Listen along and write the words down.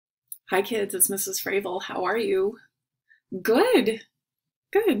Hi kids, it's Mrs. Fravel. How are you? Good.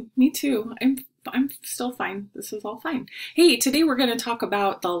 Good. Me too. I'm still fine. This is all fine. Hey, today we're going to talk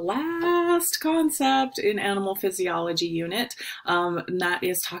about the last concept in animal physiology unit. And that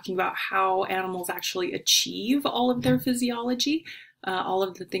is talking about how animals actually achieve all of their physiology. All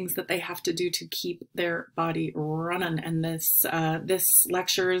of the things that they have to do to keep their body running. And this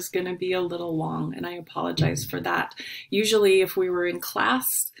lecture is going to be a little long, and I apologize for that. Usually, if we were in class,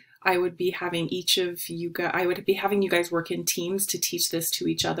 I would be having I would be having you guys work in teams to teach this to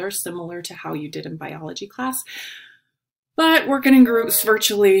each other, similar to how you did in biology class. But working in groups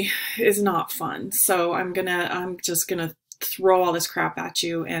virtually is not fun. So I'm just gonna throw all this crap at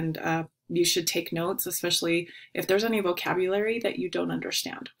you, and you should take notes, especially if there's any vocabulary that you don't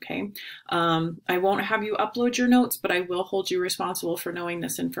understand, okay? I won't have you upload your notes, but I will hold you responsible for knowing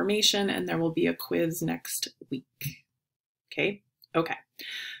this information, and there will be a quiz next week, okay? Okay.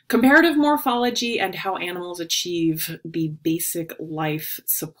 Comparative morphology and how animals achieve the basic life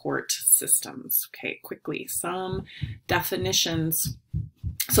support systems. Okay, quickly, some definitions.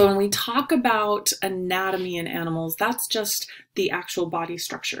 So when we talk about anatomy in animals, that's just the actual body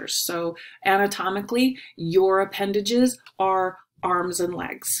structures. So anatomically, your appendages are arms and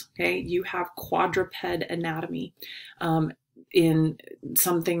legs, okay? You have quadruped anatomy. In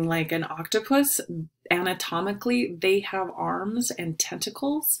something like an octopus, anatomically, they have arms and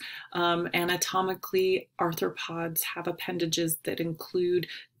tentacles. Anatomically, arthropods have appendages that include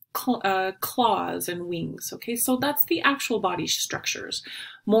claws and wings. Okay, so that's the actual body structures.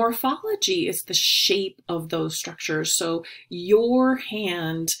 Morphology is the shape of those structures. So your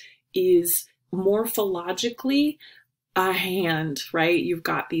hand is morphologically a hand, right? You've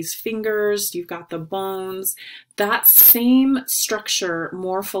got these fingers, you've got the bones. That same structure,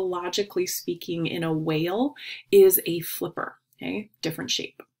 morphologically speaking, in a whale is a flipper, okay? Different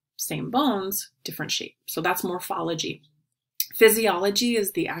shape. Same bones, different shape. So that's morphology. Physiology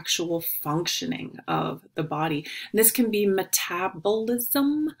is the actual functioning of the body. And this can be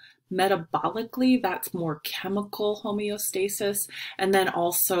metabolism. Metabolically, that's more chemical homeostasis, and then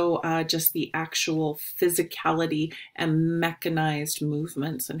also just the actual physicality and mechanized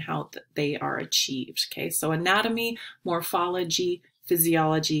movements and how they are achieved. Okay, so anatomy, morphology,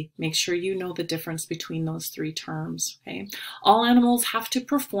 physiology. Make sure you know the difference between those three terms. Okay, all animals have to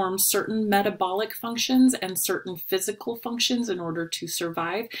perform certain metabolic functions and certain physical functions in order to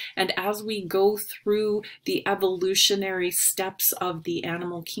survive. And as we go through the evolutionary steps of the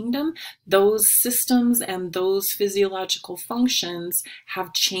animal kingdom, those systems and those physiological functions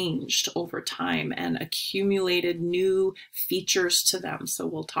have changed over time and accumulated new features to them. So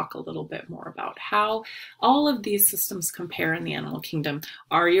we'll talk a little bit more about how all of these systems compare in the animal kingdom.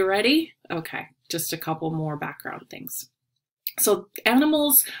 Are you ready? Okay, just a couple more background things. So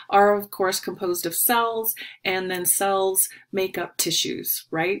animals are, of course, composed of cells, and then cells make up tissues,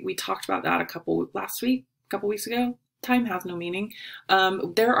 right? We talked about that a couple weeks ago. Time has no meaning.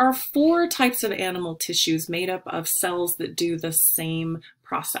 There are 4 types of animal tissues made up of cells that do the same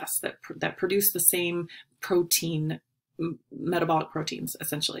process, that produce the same protein, metabolic proteins,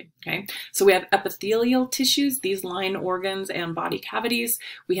 essentially. Okay, so we have epithelial tissues, these line organs and body cavities.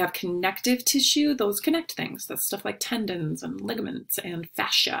 We have connective tissue, those connect things. That's stuff like tendons and ligaments and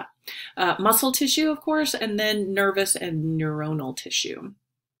fascia. Muscle tissue, of course, and then nervous and neuronal tissue.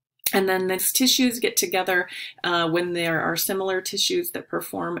 And then these tissues get together when there are similar tissues that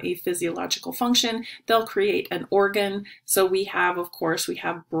perform a physiological function. They'll create an organ. So we have, of course, we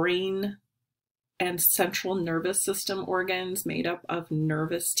have brain and central nervous system organs made up of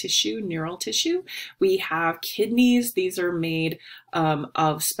nervous tissue, neural tissue. We have kidneys. These are made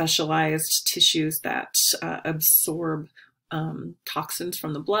of specialized tissues that absorb toxins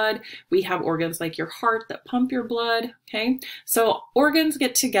from the blood. We have organs like your heart that pump your blood, okay? So organs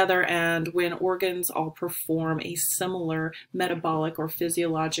get together, and when organs all perform a similar metabolic or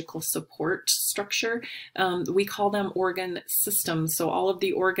physiological support structure, we call them organ systems. So all of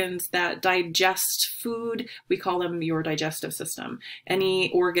the organs that digest food, we call them your digestive system.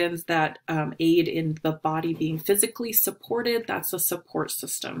 Any organs that aid in the body being physically supported, that's a support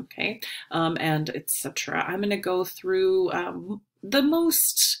system, okay? And etc. I'm gonna go through the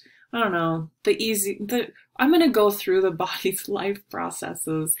most, I'm going to go through the body's life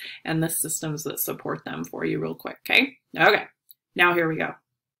processes and the systems that support them for you real quick, okay? Okay, now here we go.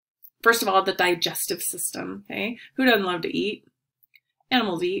 First of all, the digestive system, okay? Who doesn't love to eat?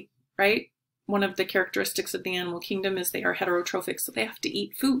 Animals eat, right? One of the characteristics of the animal kingdom is they are heterotrophic, so they have to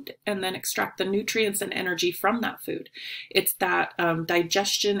eat food and then extract the nutrients and energy from that food. It's that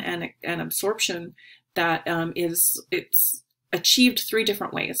digestion and absorption that it's achieved 3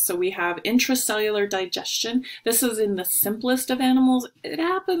 different ways. So we have intracellular digestion. This is in the simplest of animals.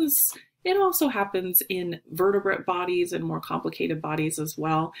 It also happens in vertebrate bodies and more complicated bodies as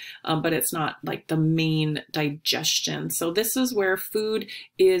well, but it's not like the main digestion. So this is where food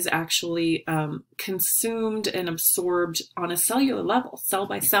is actually consumed and absorbed on a cellular level, cell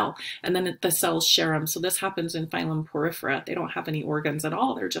by cell, and then the cells share them. So this happens in phylum Porifera. They don't have any organs at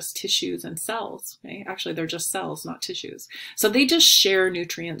all. They're just tissues and cells. Okay? Actually, they're just cells, not tissues. So they just share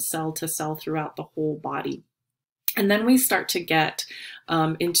nutrients cell to cell throughout the whole body. And then we start to get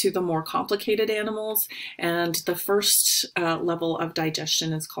into the more complicated animals, and the first level of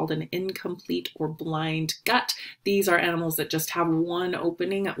digestion is called an incomplete or blind gut. These are animals that just have one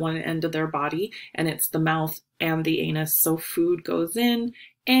opening at one end of their body, and it's the mouth and the anus. So food goes in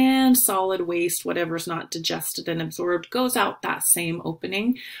and solid waste, whatever's not digested and absorbed, goes out that same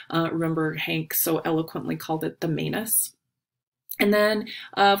opening. Remember, Hank so eloquently called it the manus. And then,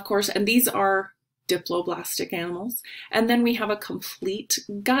 of course, and these are diploblastic animals. And then we have a complete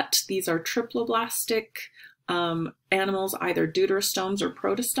gut. These are triploblastic animals, either deuterostomes or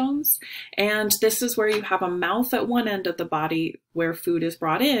protostomes. And this is where you have a mouth at one end of the body where food is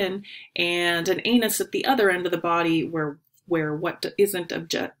brought in, and an anus at the other end of the body where what isn't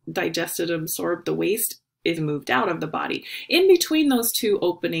digested and absorbed, the waste, is moved out of the body. In between those 2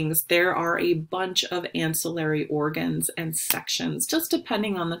 openings, there are a bunch of ancillary organs and sections, just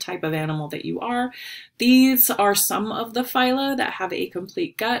depending on the type of animal that you are. These are some of the phyla that have a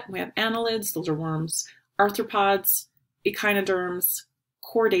complete gut. We have annelids, those are worms, arthropods, echinoderms,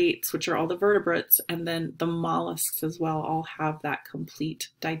 chordates, which are all the vertebrates, and then the mollusks as well all have that complete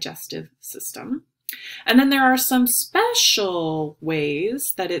digestive system. And then there are some special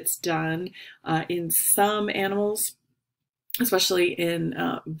ways that it's done in some animals, especially in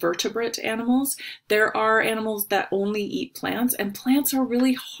vertebrate animals. There are animals that only eat plants, and plants are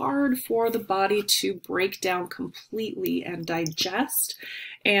really hard for the body to break down completely and digest.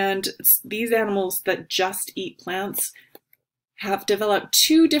 And these animals that just eat plants have developed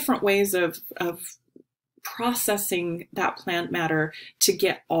 2 different ways of processing that plant matter to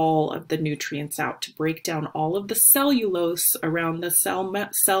get all of the nutrients out, to break down all of the cellulose around the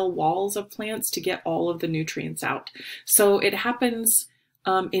cell walls of plants to get all of the nutrients out. So it happens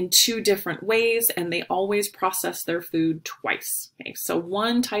in 2 different ways, and they always process their food twice. Okay, so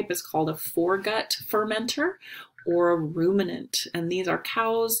one type is called a foregut fermenter or a ruminant, and these are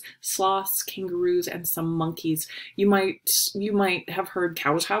cows, sloths, kangaroos, and some monkeys. You might have heard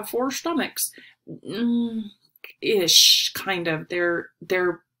cows have 4 stomachs. Ish, kind of. They're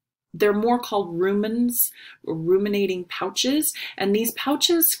more called rumens, or ruminating pouches, and these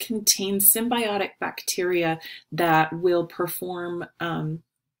pouches contain symbiotic bacteria that will perform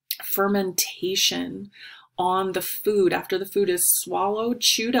fermentation on the food. After the food is swallowed,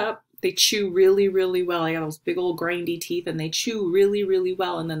 chewed up, they chew really, really well. They have those big old grindy teeth, and they chew really, really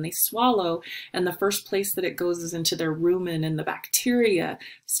well, and then they swallow, and the first place that it goes is into their rumen, and the bacteria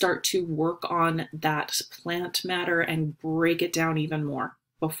start to work on that plant matter and break it down even more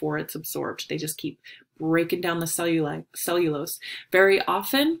before it's absorbed. They just keep breaking down the cellulose. Very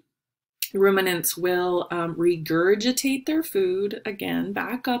often, ruminants will regurgitate their food again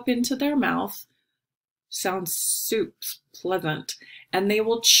back up into their mouth. Sounds soups pleasant. And they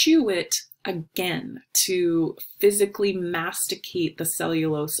will chew it again to physically masticate the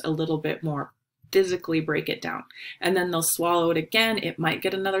cellulose a little bit more, physically break it down. And then they'll swallow it again. It might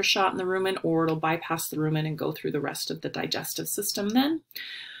get another shot in the rumen, or it'll bypass the rumen and go through the rest of the digestive system then.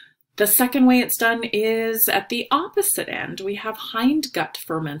 The second way it's done is at the opposite end. We have hindgut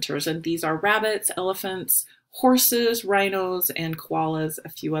fermenters, and these are rabbits, elephants, horses, rhinos, and koalas, a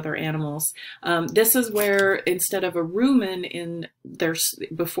few other animals. This is where instead of a rumen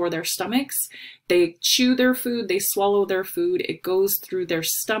before their stomachs, they chew their food, they swallow their food, it goes through their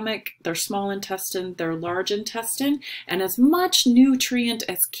stomach, their small intestine, their large intestine, and as much nutrient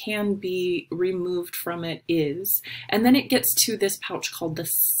as can be removed from it is. And then it gets to this pouch called the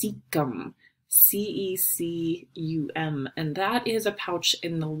cecum. C-E-C-U-M, and that is a pouch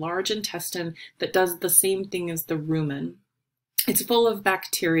in the large intestine that does the same thing as the rumen. It's full of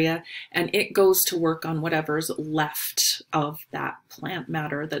bacteria, and it goes to work on whatever's left of that plant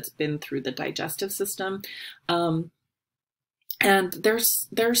matter that's been through the digestive system. And there's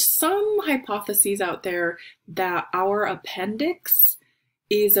some hypotheses out there that our appendix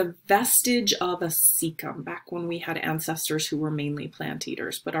is a vestige of a cecum back when we had ancestors who were mainly plant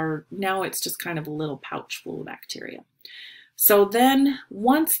eaters, but now it's just kind of a little pouch full of bacteria. So then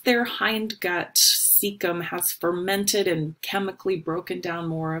once their hindgut cecum has fermented and chemically broken down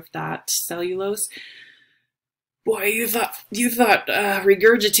more of that cellulose, Boy, you thought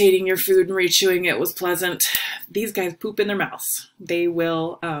regurgitating your food and rechewing it was pleasant. These guys poop in their mouths. They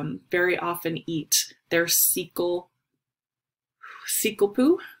will very often eat their cecal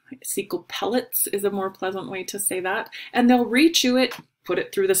poo. Cecal pellets is a more pleasant way to say that. And they'll rechew it, put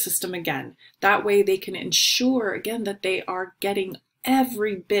it through the system again. That way they can ensure, again, that they are getting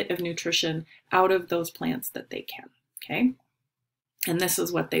every bit of nutrition out of those plants that they can, okay? And this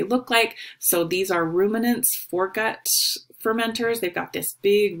is what they look like. So these are ruminants, foregut fermenters. They've got this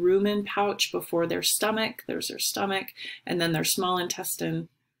big rumen pouch before their stomach. There's their stomach, and then their small intestine,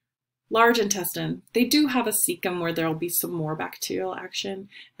 large intestine. They do have a cecum where there'll be some more bacterial action,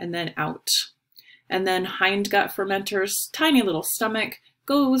 and then out. And then hindgut fermenters, tiny little stomach,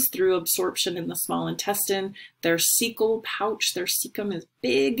 goes through absorption in the small intestine. Their cecal pouch, their cecum is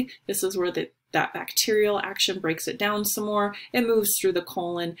big. This is where that bacterial action breaks it down some more. It moves through the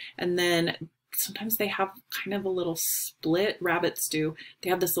colon, and then sometimes they have kind of a little split, rabbits do. They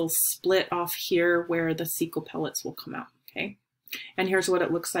have this little split off here where the cecal pellets will come out, okay? And here's what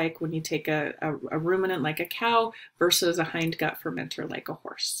it looks like when you take a ruminant like a cow versus a hindgut fermenter like a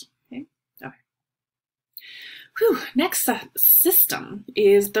horse, okay? Okay. Whew. Next system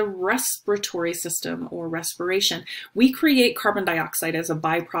is the respiratory system, or respiration. We create carbon dioxide as a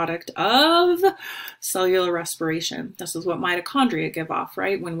byproduct of cellular respiration. This is what mitochondria give off,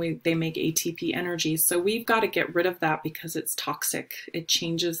 right? When they make ATP energy. So we've got to get rid of that because it's toxic. It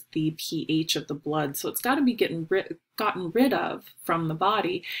changes the pH of the blood. So it's got to be gotten rid of from the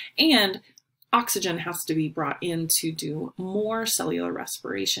body. And oxygen has to be brought in to do more cellular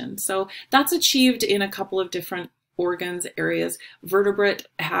respiration. So that's achieved in a couple of different organs, areas. Vertebrates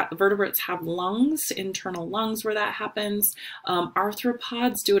have lungs, internal lungs where that happens.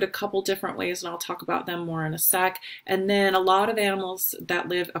 Arthropods do it a couple different ways, and I'll talk about them more in a sec. And then a lot of animals that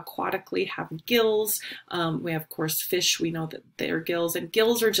live aquatically have gills. We have, of course, fish. We know that they're gills, and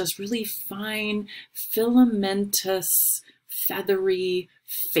gills are just really fine, filamentous, feathery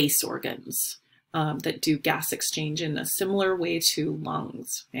face organs that do gas exchange in a similar way to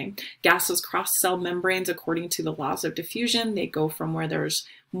lungs. Okay? Gases cross cell membranes according to the laws of diffusion. They go from where there's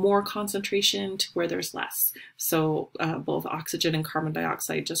more concentration to where there's less. So both oxygen and carbon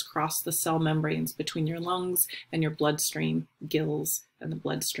dioxide just cross the cell membranes between your lungs and your bloodstream, gills, and the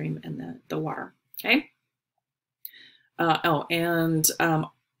bloodstream and the water. Okay.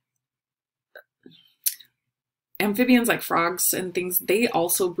 Amphibians like frogs and things, they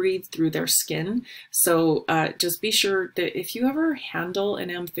also breathe through their skin. So just be sure that if you ever handle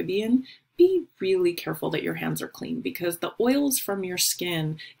an amphibian, be really careful that your hands are clean, because the oils from your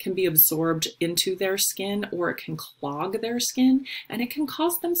skin can be absorbed into their skin, or it can clog their skin, and it can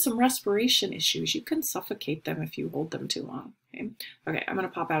cause them some respiration issues. You can suffocate them if you hold them too long. Okay, I'm going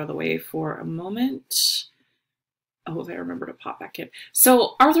to pop out of the way for a moment. Oh, I remember to pop back in.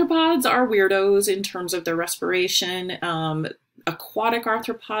 So arthropods are weirdos in terms of their respiration. Aquatic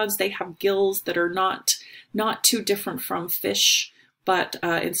arthropods, they have gills that are not too different from fish, but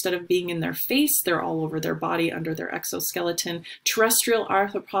instead of being in their face, they're all over their body under their exoskeleton. Terrestrial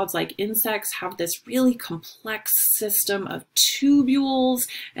arthropods, like insects, have this really complex system of tubules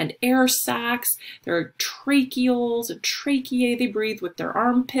and air sacs. There are tracheals and tracheae. They breathe with their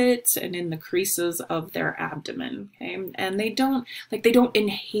armpits and in the creases of their abdomen. Okay, and they don't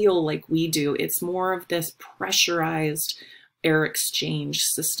inhale like we do. It's more of this pressurized air exchange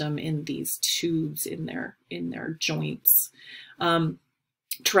system in these tubes in their joints.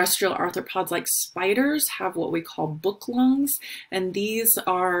 Terrestrial arthropods like spiders have what we call book lungs, and these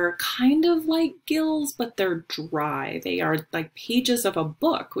are kind of like gills, but they're dry. They are like pages of a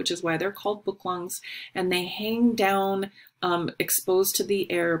book, which is why they're called book lungs, and they hang down exposed to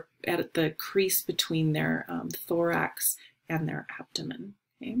the air at the crease between their thorax and their abdomen.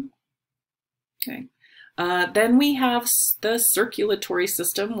 Okay. Then we have the circulatory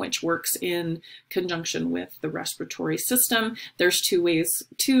system, which works in conjunction with the respiratory system. There's two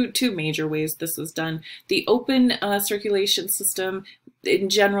major ways this is done. The open circulation system, in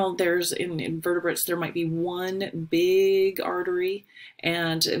general, in invertebrates, there might be one big artery,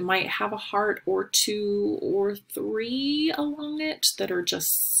 and it might have a heart or two or three along it that are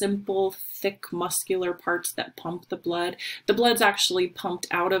just simple, thick, muscular parts that pump the blood. The blood's actually pumped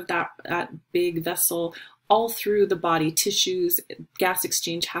out of that big vessel all through the body tissues. Gas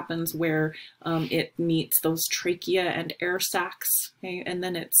exchange happens where it meets those trachea and air sacs, okay? And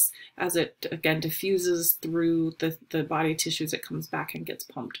then as it again diffuses through the body tissues, it comes back and gets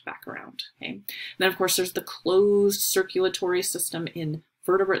pumped back around. Okay? And then of course there's the closed circulatory system in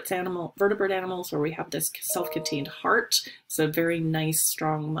vertebrate animals where we have this self-contained heart. It's a very nice,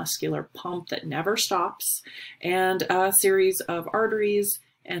 strong, muscular pump that never stops, and a series of arteries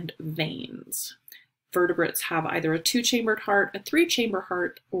and veins. Vertebrates have either a 2-chambered heart, a 3-chamber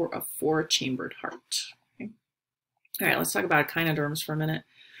heart, or a 4-chambered heart. Okay. All right, let's talk about echinoderms for a minute.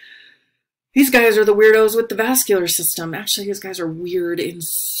 These guys are the weirdos with the vascular system. Actually, these guys are weird in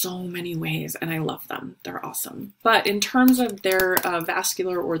so many ways, and I love them. They're awesome. But in terms of their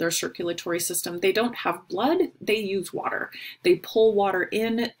vascular or their circulatory system, they don't have blood. They use water. They pull water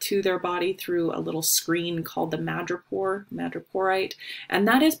in to their body through a little screen called the madreporite, and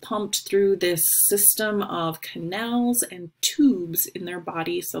that is pumped through this system of canals and tubes in their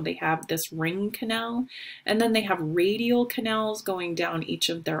body. So they have this ring canal, and then they have radial canals going down each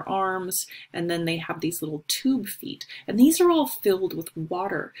of their arms. And then they have these little tube feet, and these are all filled with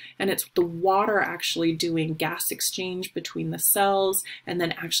water, and it's the water actually doing gas exchange between the cells, and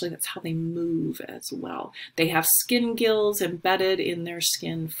then actually that's how they move as well. They have skin gills embedded in their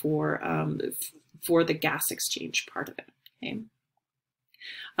skin for the gas exchange part of it. Okay.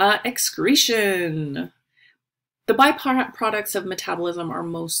 Excretion. The byproducts of metabolism are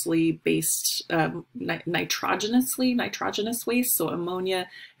mostly based nitrogenous waste, so ammonia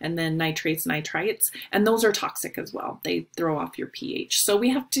and then nitrates, nitrites, and those are toxic as well. They throw off your pH. So we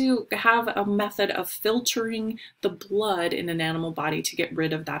have to have a method of filtering the blood in an animal body to get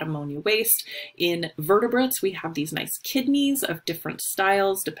rid of that ammonia waste. In vertebrates, we have these nice kidneys of different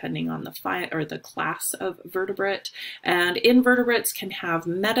styles depending on the class of vertebrate. And invertebrates can have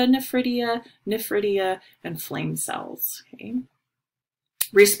metanephridia, nephridia, and flame cells. Okay.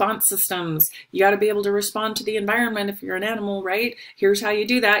 Response systems. You got to be able to respond to the environment if you're an animal, right? Here's how you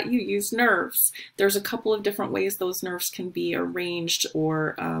do that. You use nerves. There's a couple of different ways those nerves can be arranged,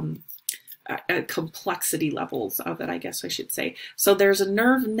 or complexity levels of it, I guess I should say. So there's a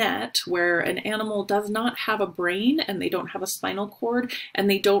nerve net where an animal does not have a brain, and they don't have a spinal cord, and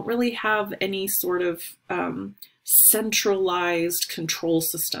they don't really have any sort of centralized control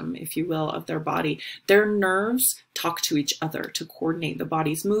system, if you will, of their body. Their nerves talk to each other to coordinate the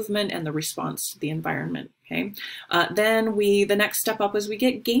body's movement and the response to the environment. Okay. Then the next step up is we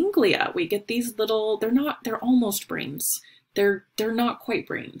get ganglia. We get these little, they're almost brains. They're not quite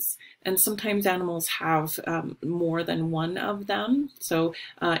brains. And sometimes animals have more than one of them. So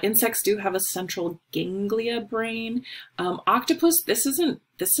insects do have a central ganglia brain. Octopus, this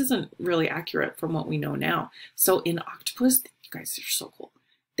isn't really accurate from what we know now. So in octopus, you guys are so cool.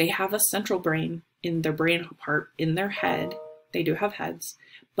 They have a central brain in their brain part in their head. They do have heads,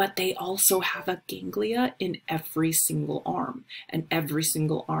 but they also have a ganglia in every single arm, and every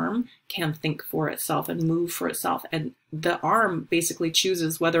single arm can think for itself and move for itself. And the arm basically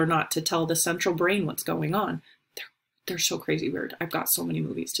chooses whether or not to tell the central brain what's going on. They're so crazy weird. I've got so many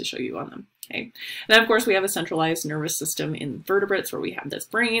movies to show you on them. Okay. And then of course we have a centralized nervous system in vertebrates where we have this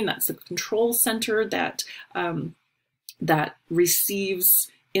brain. That's the control center that, that receives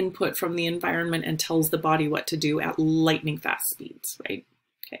input from the environment and tells the body what to do at lightning fast speeds, right?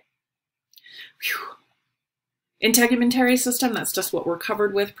 Okay. Whew. Integumentary system, that's just what we're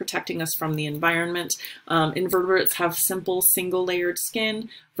covered with, protecting us from the environment. Invertebrates have simple single layered skin.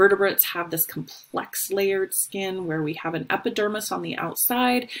 Vertebrates have this complex layered skin where we have an epidermis on the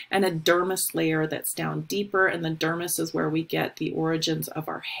outside and a dermis layer that's down deeper, and the dermis is where we get the origins of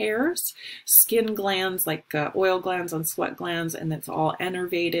our hairs. Skin glands like oil glands and sweat glands, and it's all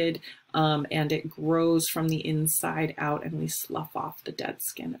innervated, and it grows from the inside out, and we slough off the dead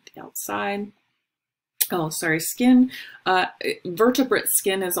skin at the outside. Oh, sorry, skin. Vertebrate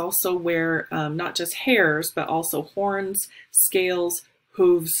skin is also where not just hairs, but also horns, scales,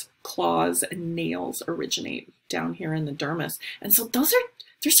 hooves, claws, and nails originate down here in the dermis. And so there's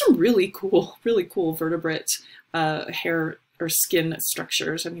some really cool vertebrate hair or skin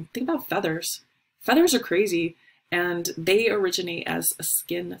structures. I mean, think about feathers. Feathers are crazy, and they originate as a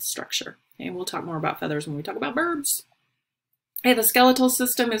skin structure. And we'll talk more about feathers when we talk about birds. Hey, the skeletal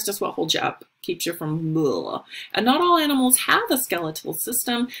system is just what holds you up, keeps you from blah. And not all animals have a skeletal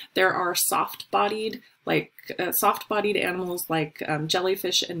system. There are soft-bodied animals like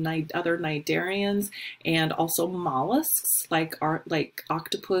jellyfish and other cnidarians, and also mollusks like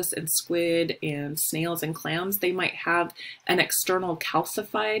octopus and squid and snails and clams. They might have an external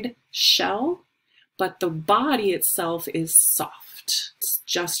calcified shell, but the body itself is soft. It's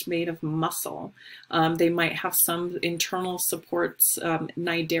just made of muscle. They might have some internal supports.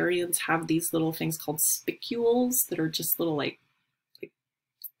 Cnidarians have these little things called spicules that are just little like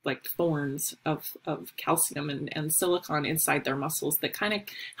thorns of calcium and silicon inside their muscles that kind of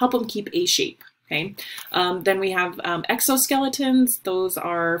help them keep a shape. Okay. Then we have exoskeletons. Those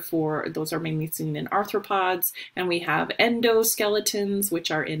are mainly seen in arthropods, and we have endoskeletons,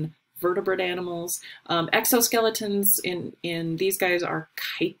 which are in vertebrate animals. Exoskeletons in these guys are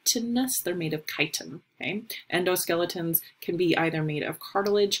chitinous. They're made of chitin. Okay. Endoskeletons can be either made of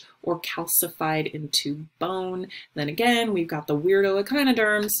cartilage or calcified into bone. Then again, we've got the weirdo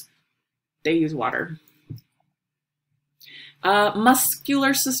echinoderms. They use water.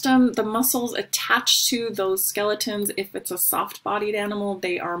 Muscular system, the muscles attached to those skeletons, if it's a soft-bodied animal,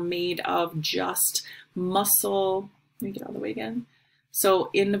 they are made of just muscle. Let me get out of the way again.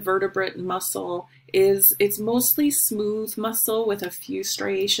 So invertebrate muscle it's mostly smooth muscle with a few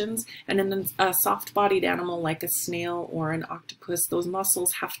striations, and in a soft-bodied animal like a snail or an octopus, those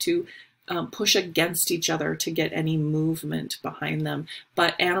muscles have to push against each other to get any movement behind them.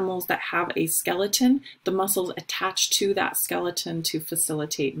 But animals that have a skeleton, the muscles attach to that skeleton to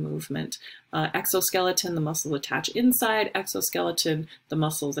facilitate movement. Exoskeleton, the muscles attach inside. Exoskeleton, the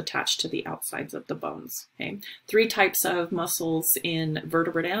muscles attach to the outsides of the bones. Okay? 3 types of muscles in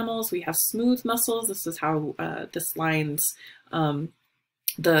vertebrate animals. We have smooth muscles. This is how this lines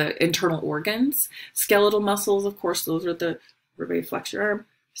the internal organs. Skeletal muscles, of course, those are the, everybody flex your arm,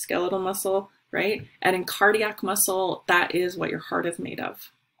 skeletal muscle, right? And in cardiac muscle, that is what your heart is made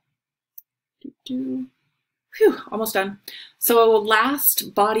of. Phew, almost done. So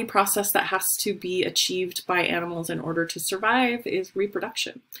last body process that has to be achieved by animals in order to survive is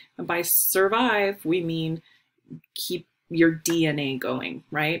reproduction. And by survive, we mean keep your DNA going,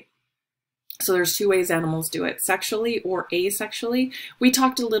 right? So there's 2 ways animals do it, sexually or asexually. We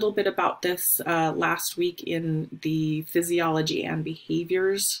talked a little bit about this last week in the physiology and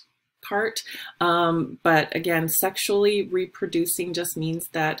behaviors part. But again, sexually reproducing just means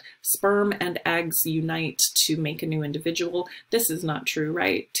that sperm and eggs unite to make a new individual. This is not true,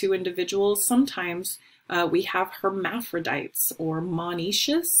 right? 2 individuals, sometimes we have hermaphrodites or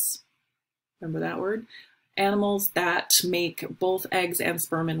monoecious, remember that word? Animals that make both eggs and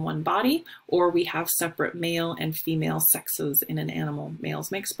sperm in one body, or we have separate male and female sexes in an animal.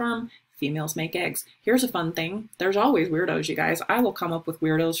 Males make sperm, females make eggs. Here's a fun thing. There's always weirdos, you guys. I will come up with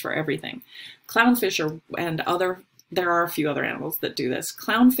weirdos for everything. Clownfish there are a few other animals that do this.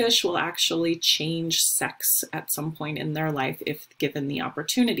 Clownfish will actually change sex at some point in their life if given the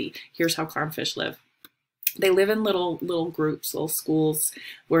opportunity. Here's how clownfish live. They live in little groups, little schools,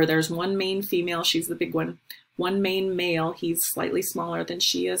 where there's one main female, she's the big one, one main male, he's slightly smaller than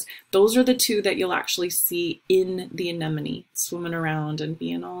she is. Those are the 2 that you'll actually see in the anemone, swimming around and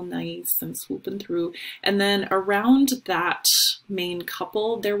being all nice and swooping through. And then around that main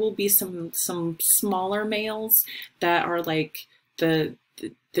couple, there will be some smaller males that are like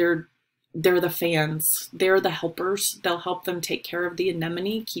they're the fans, they're the helpers. They'll help them take care of the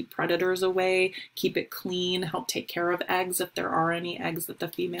anemone, keep predators away, keep it clean, help take care of eggs if there are any eggs that the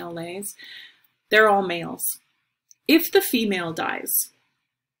female lays. They're all males. If the female dies,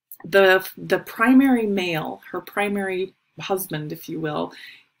 the primary male, her primary husband, if you will,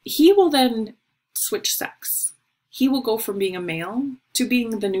 he will then switch sex. He will go from being a male to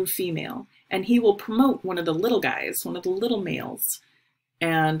being the new female, and he will promote one of the little guys, one of the little males,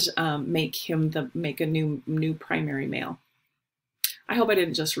 and make a new primary male. I hope I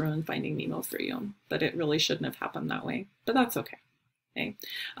didn't just ruin Finding Nemo for you, but it really shouldn't have happened that way, but that's okay. Okay.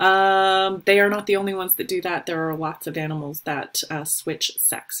 They are not the only ones that do that. There are lots of animals that switch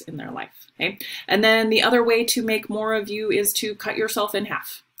sex in their life. Okay. And then the other way to make more of you is to cut yourself in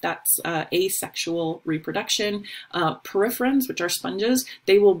half. That's asexual reproduction. Peripherans, which are sponges,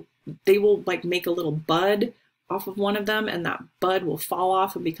 they will like make a little bud off of one of them, and that bud will fall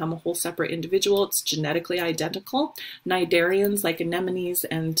off and become a whole separate individual. It's genetically identical. Cnidarians, like anemones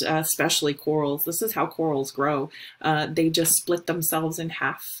and especially corals, this is how corals grow. They just split themselves in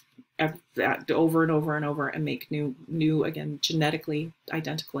half over and over and over and make new again, genetically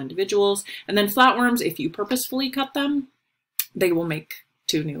identical individuals. And then flatworms, if you purposefully cut them, they will make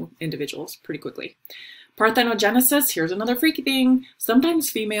 2 new individuals pretty quickly. Parthenogenesis, here's another freaky thing.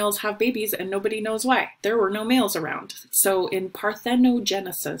 Sometimes females have babies and nobody knows why. There were no males around. So in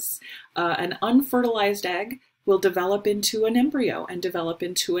parthenogenesis, an unfertilized egg will develop into an embryo and develop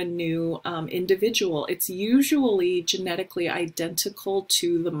into a new individual. It's usually genetically identical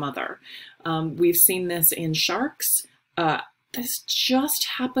to the mother. We've seen this in sharks. This just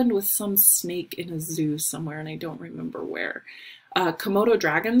happened with some snake in a zoo somewhere, and I don't remember where. Komodo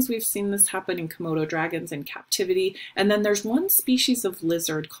dragons, we've seen this happen in Komodo dragons in captivity. And then there's one species of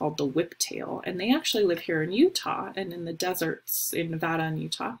lizard called the whiptail, and they actually live here in Utah and in the deserts in Nevada and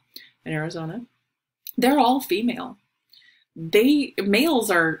Utah and Arizona. They're all female.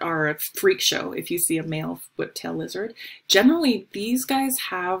 Males are a freak show if you see a male whiptail lizard. Generally, these guys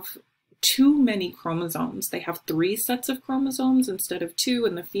have too many chromosomes. They have 3 sets of chromosomes instead of 2,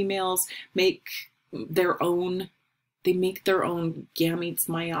 and the females make their own, they make their own gametes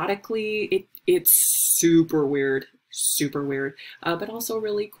meiotically. It's super weird, but also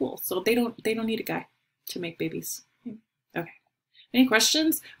really cool. So they don't need a guy to make babies. Okay. Any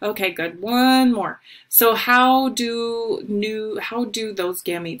questions? Okay, good. One more. So how do those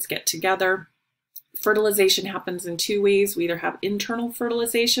gametes get together? Fertilization happens in 2 ways. We either have internal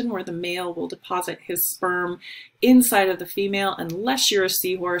fertilization, where the male will deposit his sperm inside of the female, unless you're a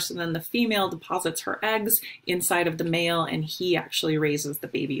seahorse, and then the female deposits her eggs inside of the male, and he actually raises the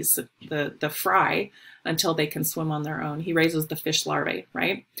babies, the fry, until they can swim on their own. He raises the fish larvae,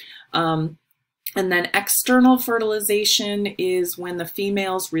 right? And then external fertilization is when the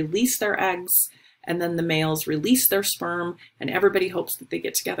females release their eggs and then the males release their sperm, and everybody hopes that they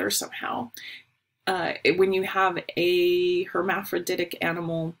get together somehow. When you have a hermaphroditic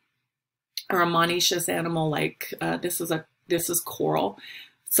animal or a monoecious animal, like this is coral,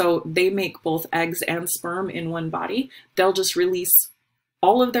 so they make both eggs and sperm in one body. They'll just release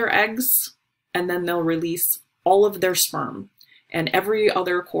all of their eggs and then they'll release all of their sperm. And every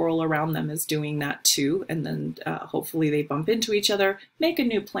other coral around them is doing that too. And then hopefully they bump into each other, make a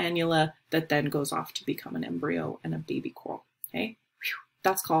new planula that then goes off to become an embryo and a baby coral. Okay,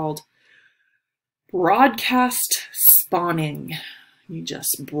 that's called broadcast spawning. You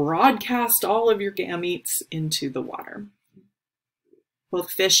just broadcast all of your gametes into the water.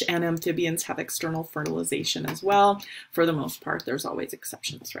 Both fish and amphibians have external fertilization as well. For the most part, there's always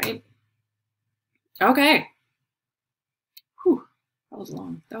exceptions, right? Okay. Whew, that was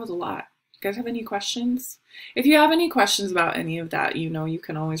long. That was a lot. You guys have any questions? If you have any questions about any of that, you know, you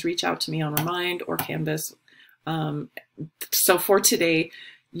can always reach out to me on Remind or Canvas. So for today,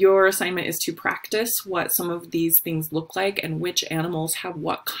 your assignment is to practice what some of these things look like and which animals have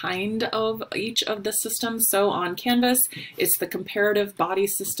what kind of each of the systems. So on Canvas, it's the Comparative Body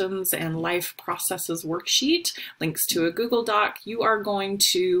Systems and Life Processes worksheet, links to a Google Doc. You are going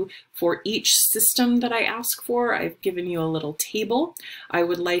to, for each system that I ask for, I've given you a little table. I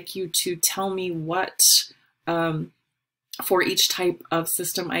would like you to tell me what, for each type of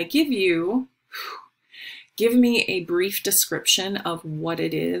system I give you, give me a brief description of what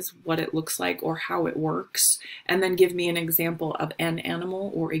it is, what it looks like, or how it works, and then give me an example of an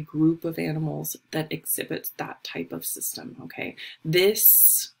animal or a group of animals that exhibits that type of system, okay?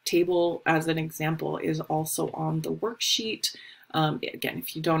 This table, as an example, is also on the worksheet. Again,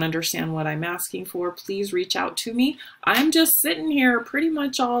 if you don't understand what I'm asking for, please reach out to me. I'm just sitting here pretty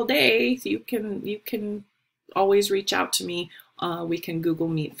much all day. So you can always reach out to me. We can Google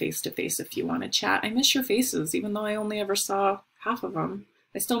Meet face-to-face if you want to chat. I miss your faces, even though I only ever saw half of them.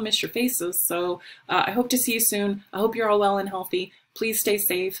 I still miss your faces. So I hope to see you soon. I hope you're all well and healthy. Please stay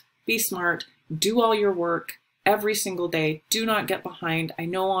safe, be smart, do all your work every single day. Do not get behind. I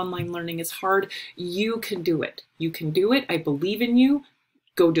know online learning is hard. You can do it. You can do it. I believe in you.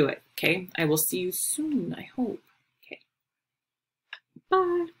 Go do it, okay? I will see you soon, I hope. Okay.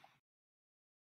 Bye.